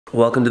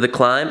Welcome to the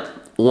climb,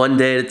 one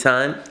day at a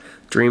time.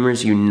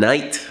 Dreamers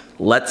unite,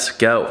 let's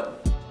go.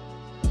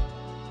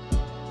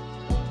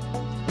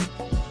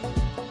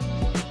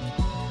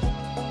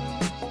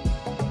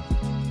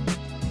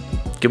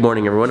 Good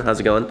morning everyone, how's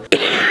it going?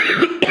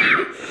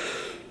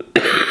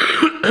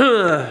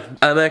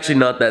 I'm actually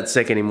not that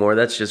sick anymore,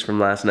 that's just from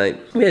last night.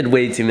 We had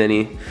way too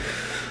many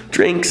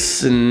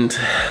drinks and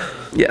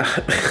yeah,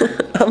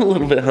 I'm a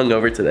little bit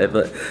hungover today,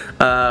 but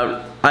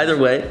either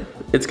way,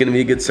 it's gonna be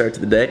a good start to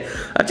the day.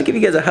 I have to give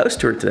you guys a house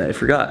tour today. I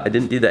forgot. I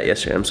didn't do that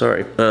yesterday. I'm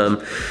sorry.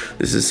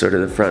 This is sort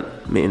of the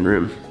front main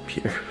room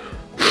here.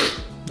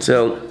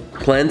 So,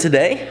 plan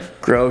today,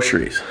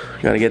 groceries.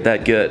 Gotta get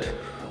that good.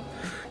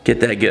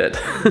 Get that good.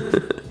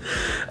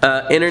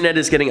 Internet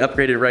is getting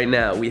upgraded right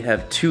now. We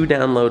have 2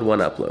 download, 1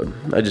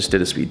 upload. I just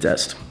did a speed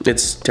test.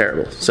 It's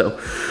terrible. So,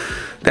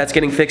 that's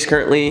getting fixed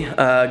currently.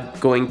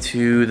 Going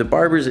to the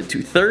barber's at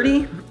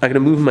 2:30. I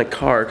gotta move my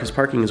car because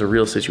parking is a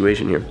real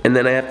situation here. And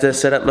then I have to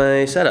set up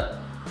my setup.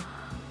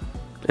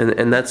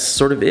 And that's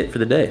sort of it for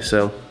the day.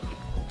 So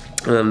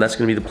that's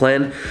gonna be the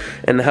plan.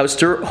 And the house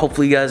tour,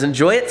 hopefully you guys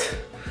enjoy it.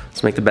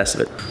 Let's make the best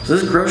of it. So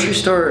this grocery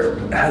store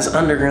has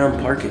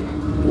underground parking.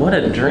 What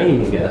a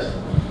dream, you guys.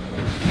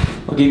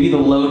 I'll give you the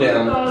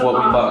lowdown of what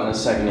we bought in a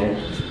second here.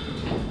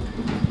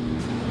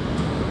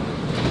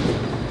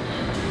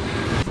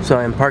 So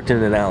I'm parked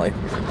in an alley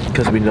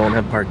because we don't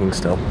have parking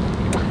still.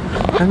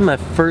 I'm having my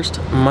first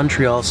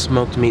Montreal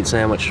smoked meat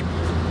sandwich.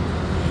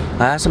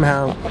 I asked them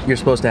how you're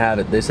supposed to have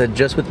it. They said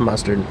just with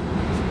mustard.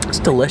 It's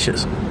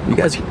delicious. You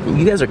guys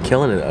are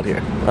killing it out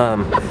here.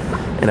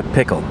 And a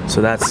pickle.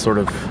 So that's sort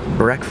of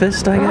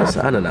breakfast, I guess.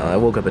 I don't know. I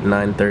woke up at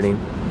 9:30.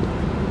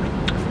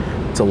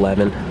 It's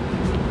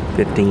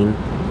 11:15.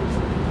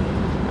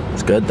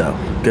 It's good though.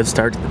 Good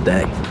start to the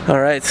day. All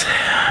right,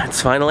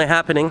 it's finally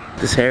happening.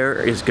 This hair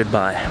is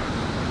goodbye.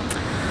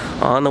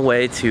 On the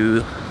way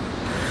to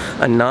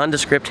a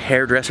nondescript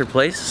hairdresser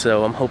place,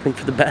 so I'm hoping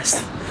for the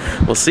best.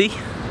 We'll see.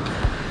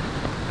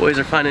 Boys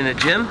are finding a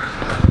gym.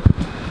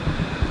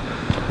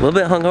 A little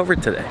bit hungover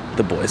today,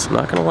 the boys. I'm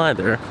not gonna lie,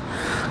 they're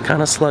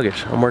kind of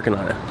sluggish. I'm working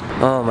on it.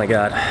 Oh my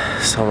God,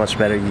 so much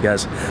better, you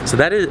guys. So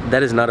that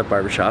is not a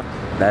barbershop.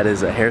 That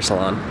is a hair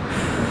salon.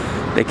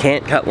 They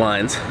can't cut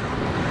lines.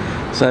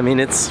 So I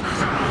mean,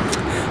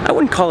 I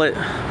wouldn't call it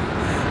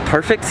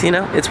perfect, you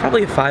know? It's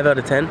probably a 5 out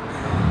of 10.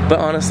 But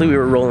honestly, we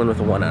were rolling with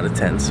a 1 out of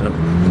 10, so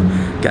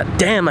god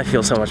damn, I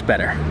feel so much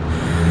better.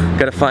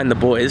 Gotta find the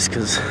boys,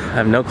 because I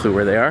have no clue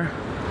where they are.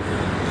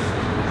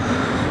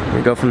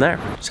 We go from there.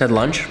 Just had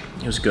lunch,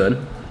 it was good.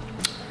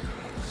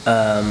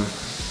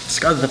 Just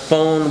got the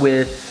phone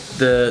with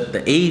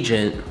the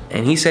agent,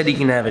 and he said he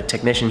can have a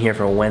technician here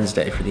for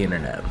Wednesday for the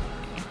internet.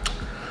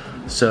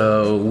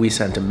 So we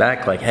sent him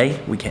back like,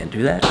 hey, we can't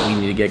do that. We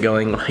need to get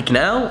going like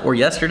now or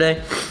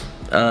yesterday.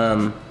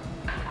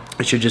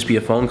 It should just be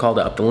a phone call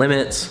to up the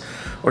limits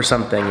or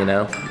something, you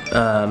know.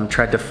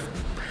 Tried to,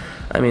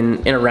 I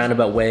mean, in a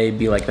roundabout way,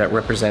 be like that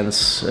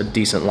represents a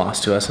decent loss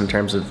to us in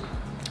terms of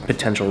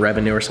potential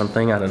revenue or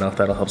something. I don't know if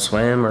that'll help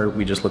sway him or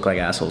we just look like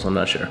assholes, I'm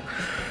not sure.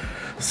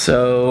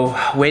 So,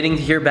 waiting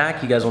to hear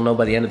back. You guys will know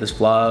by the end of this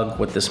vlog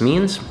what this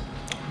means.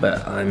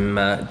 But I'm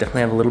definitely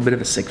have a little bit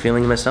of a sick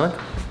feeling in my stomach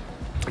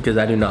because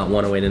I do not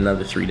want to wait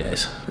another 3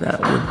 days. That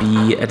would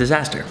be a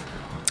disaster.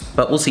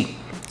 But we'll see.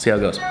 See how it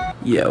goes.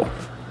 Yo.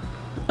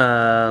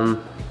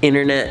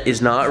 Internet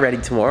is not ready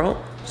tomorrow,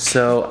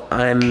 so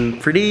I'm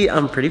pretty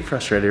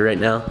frustrated right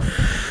now.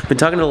 Been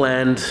talking to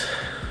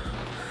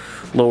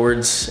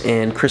landlords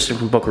and Kristen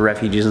from Boca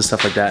Refugees and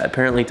stuff like that.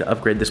 Apparently to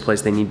upgrade this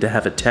place they need to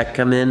have a tech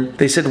come in.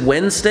 They said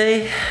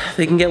Wednesday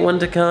they can get one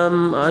to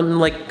come. I'm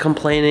like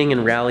complaining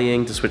and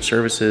rallying to switch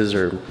services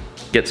or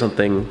get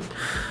something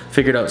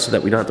figured out so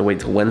that we don't have to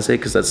wait till Wednesday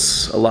because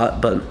that's a lot,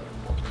 but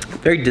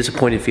very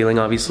disappointed feeling,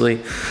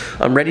 obviously.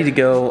 I'm ready to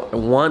go. I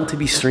want to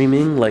be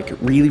streaming like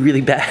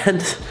really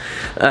bad,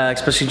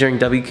 especially during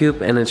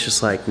WCOOP, and it's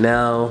just like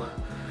now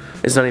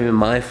it's not even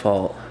my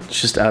fault. It's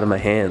just out of my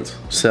hands.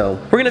 So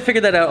we're gonna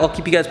figure that out. I'll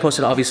keep you guys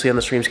posted obviously on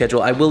the stream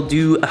schedule. I will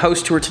do a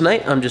house tour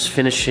tonight. I'm just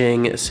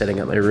finishing setting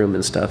up my room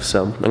and stuff,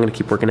 so I'm gonna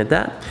keep working at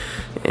that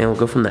and we'll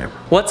go from there.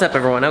 What's up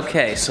everyone?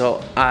 Okay,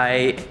 so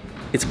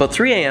it's about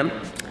 3 a.m.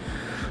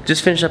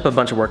 Just finished up a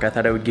bunch of work. I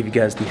thought I would give you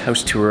guys the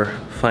house tour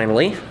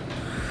finally.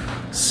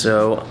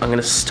 So I'm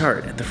gonna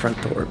start at the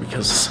front door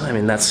because I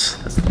mean that's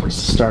the place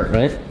to start,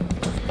 right?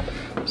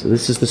 So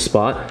this is the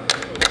spot.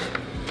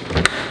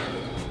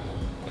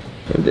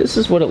 And this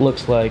is what it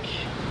looks like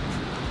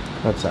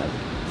outside.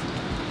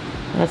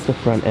 That's the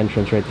front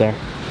entrance right there.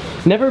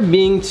 Never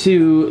being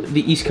to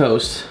the East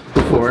Coast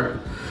before.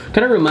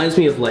 Kind of reminds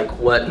me of like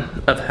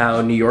how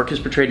New York is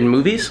portrayed in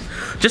movies.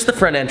 Just the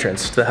front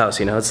entrance to the house,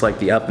 you know, it's like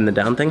the up and the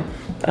down thing.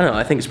 I don't know,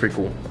 I think it's pretty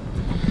cool.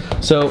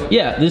 So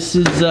yeah, this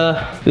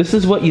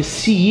is what you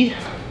see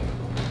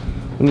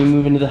when you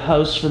move into the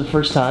house for the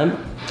first time.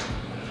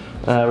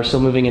 We're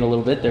still moving in a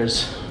little bit.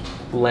 There's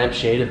a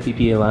lampshade, a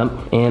PPA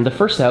lamp, and the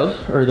first house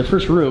or the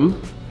first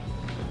room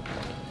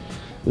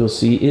you'll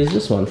see is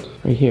this one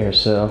right here.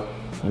 So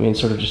I mean,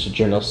 sort of just a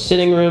general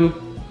sitting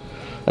room.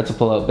 That's a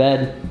pull-out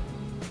bed.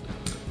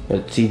 Got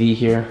a TV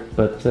here,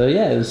 but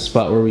yeah, it's a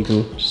spot where we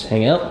can just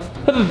hang out.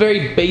 I have a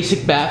very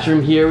basic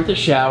bathroom here with a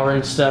shower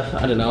and stuff.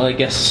 I don't know, I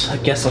guess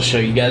I'll show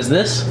you guys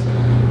this.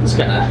 It's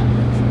kind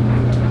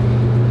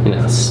of, you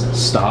know,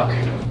 stock.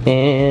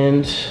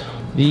 And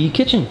the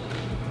kitchen.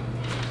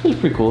 It's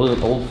pretty cool,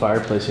 an old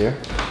fireplace here.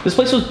 This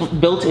place was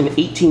built in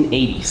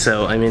 1880,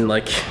 so I mean,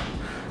 like,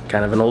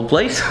 kind of an old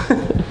place.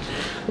 A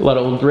lot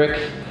of old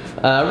brick.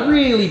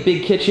 Really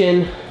big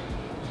kitchen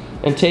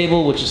and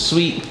table, which is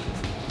sweet.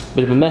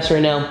 Bit of a mess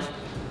right now.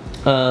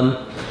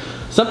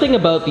 Something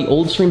about the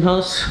old stream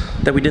house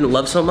that we didn't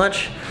love so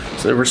much,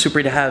 so we're super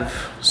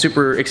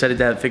excited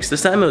to have fixed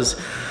this time, was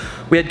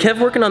we had Kev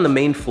working on the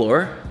main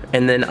floor,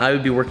 and then I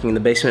would be working in the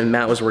basement and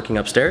Matt was working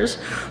upstairs.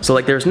 So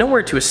like there's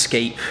nowhere to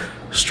escape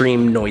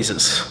stream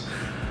noises.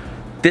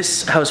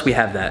 This house we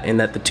have that, in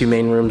that the two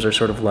main rooms are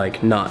sort of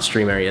like not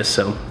stream areas,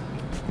 so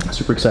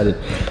super excited.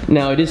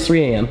 Now it is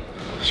 3 a.m.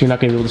 so you're not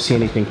gonna be able to see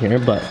anything here,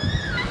 but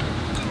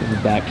the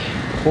back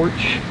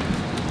porch.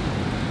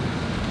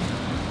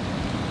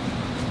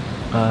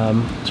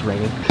 It's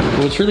raining. But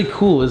what's really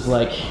cool is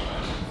like,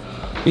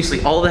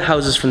 basically all the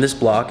houses from this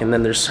block, and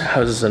then there's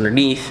houses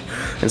underneath,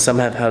 and some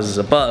have houses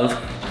above,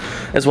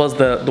 as well as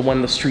the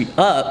one the street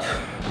up,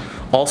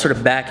 all sort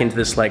of back into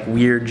this like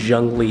weird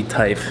jungly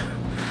type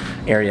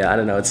area. I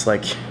don't know, it's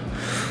like,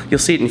 you'll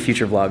see it in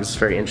future vlogs, it's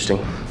very interesting.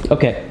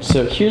 Okay,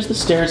 so here's the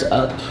stairs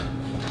up.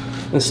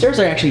 And the stairs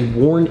are actually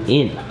worn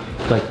in.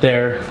 Like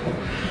they're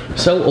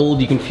so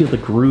old you can feel the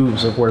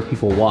grooves of where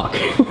people walk.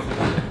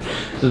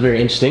 This is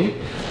very interesting.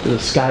 There's a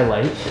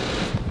skylight,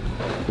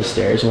 the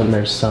stairs when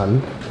there's sun,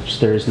 which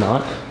there is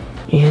not.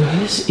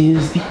 And this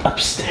is the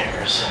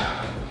upstairs.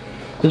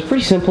 It's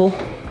pretty simple.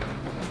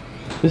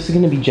 This is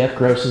gonna be Jeff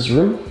Gross's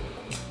room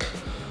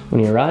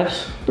when he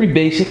arrives. Pretty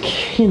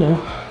basic, you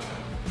know,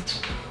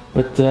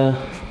 but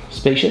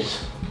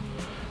spacious,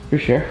 for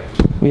sure.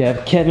 We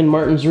have Kevin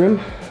Martin's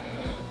room.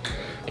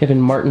 Kevin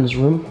Martin's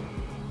room.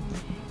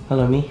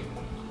 Hello, me.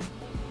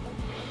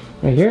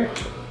 Right here.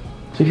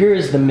 So here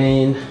is the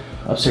main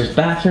upstairs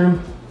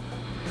bathroom.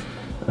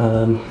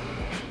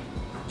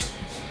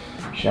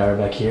 Shower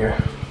back here.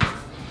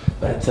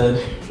 Bathtub,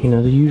 you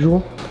know, the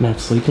usual.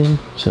 Matt's sleeping,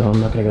 so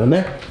I'm not gonna go in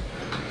there.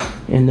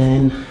 And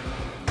then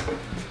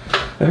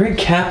I heard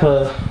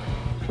Kappa,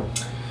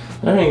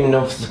 I don't even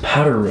know if it's a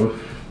powder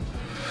room.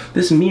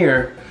 This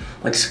mirror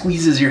like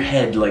squeezes your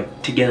head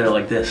like together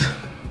like this.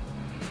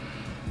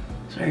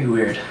 It's very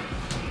weird.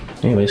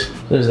 Anyways,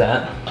 there's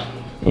that.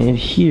 And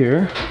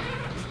here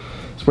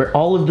is where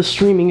all of the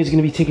streaming is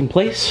gonna be taking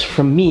place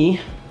from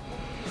me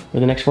for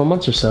the next 4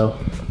 months or so.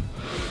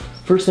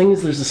 First thing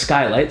is there's a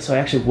skylight, so I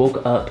actually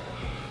woke up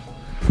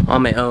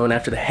on my own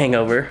after the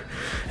hangover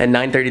at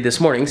 9:30 this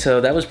morning, so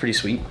that was pretty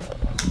sweet.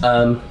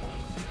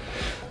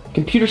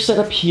 Computer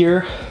setup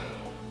here.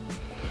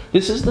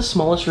 This is the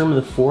smallest room of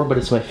the 4, but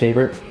it's my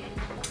favorite,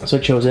 so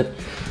I chose it.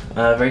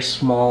 Very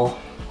small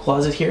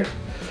closet here.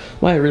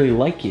 Why I really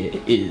like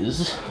it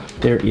is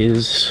there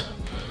is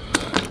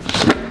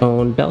its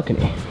own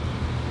balcony.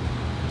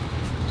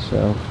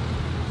 So,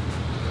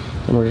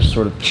 and we're just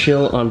sort of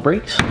chill on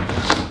breaks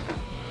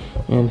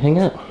and hang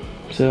out.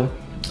 So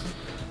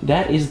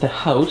that is the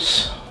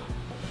house,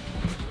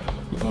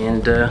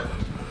 and let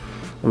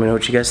me know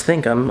what you guys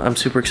think. I'm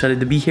super excited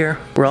to be here.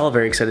 We're all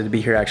very excited to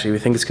be here, actually. We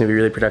think it's gonna be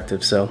really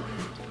productive, so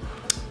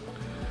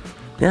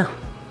yeah.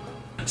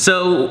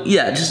 So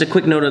yeah, just a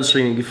quick note on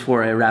streaming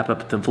before I wrap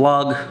up the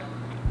vlog.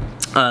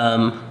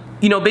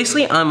 You know,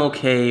 basically I'm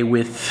okay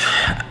with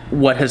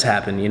what has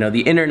happened. You know,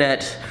 the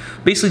internet,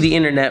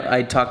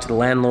 I talked to the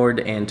landlord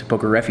and to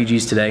Poker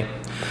Refugees today,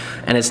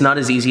 and it's not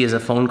as easy as a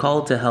phone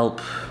call to help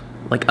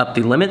like up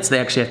the limits. They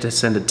actually have to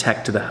send a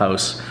tech to the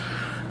house.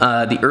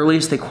 The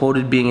earliest they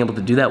quoted being able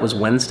to do that was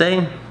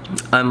Wednesday.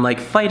 I'm like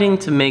fighting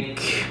to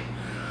make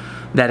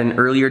that an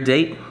earlier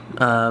date,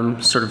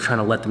 sort of trying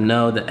to let them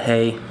know that,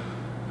 hey,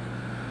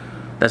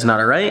 that's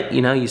not all right.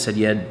 You know, you said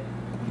you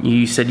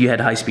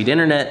had high-speed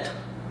internet.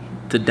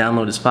 The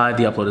download is 5,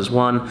 the upload is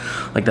 1.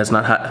 Like, that's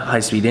not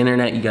high-speed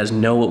internet. You guys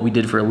know what we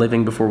did for a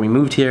living before we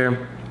moved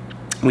here.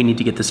 We need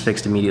to get this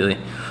fixed immediately.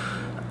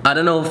 I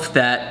don't know if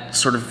that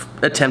sort of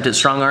attempt at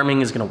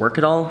strong-arming is gonna work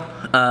at all.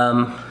 So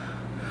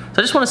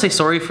I just wanna say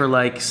sorry for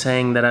like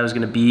saying that I was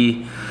gonna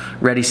be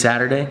ready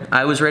Saturday.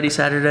 I was ready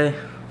Saturday,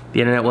 the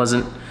internet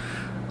wasn't.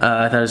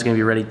 I thought it was gonna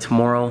be ready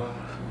tomorrow.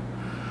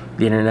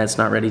 The internet's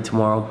not ready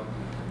tomorrow.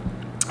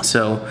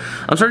 So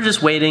I'm sort of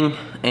just waiting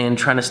and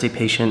trying to stay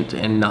patient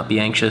and not be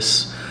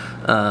anxious.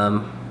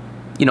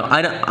 You know,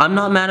 I'm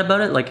not mad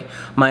about it. Like,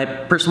 my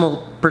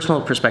personal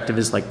perspective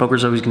is like,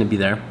 poker's always gonna be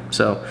there.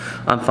 So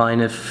I'm fine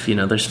if, you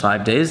know, there's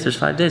 5 days,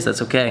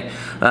 that's okay.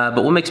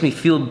 But what makes me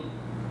feel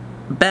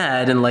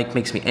bad and like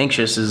makes me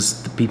anxious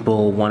is the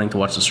people wanting to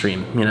watch the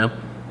stream, you know?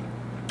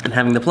 And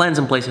having the plans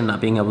in place and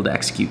not being able to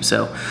execute.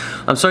 So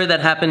I'm sorry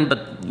that happened,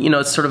 but you know,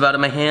 it's sort of out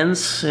of my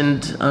hands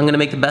and I'm gonna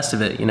make the best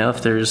of it. You know,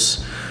 if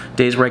there's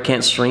days where I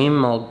can't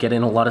stream, I'll get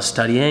in a lot of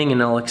studying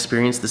and I'll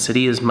experience the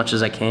city as much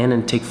as I can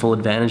and take full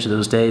advantage of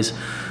those days.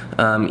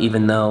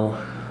 Even though,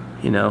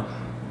 you know,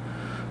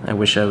 I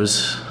wish I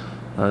was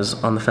I was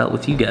on the felt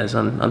with you guys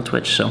on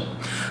Twitch. So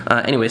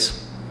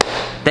anyways,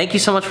 thank you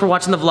so much for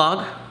watching the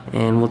vlog,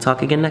 and we'll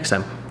talk again next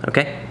time,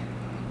 okay?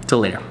 Till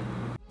later.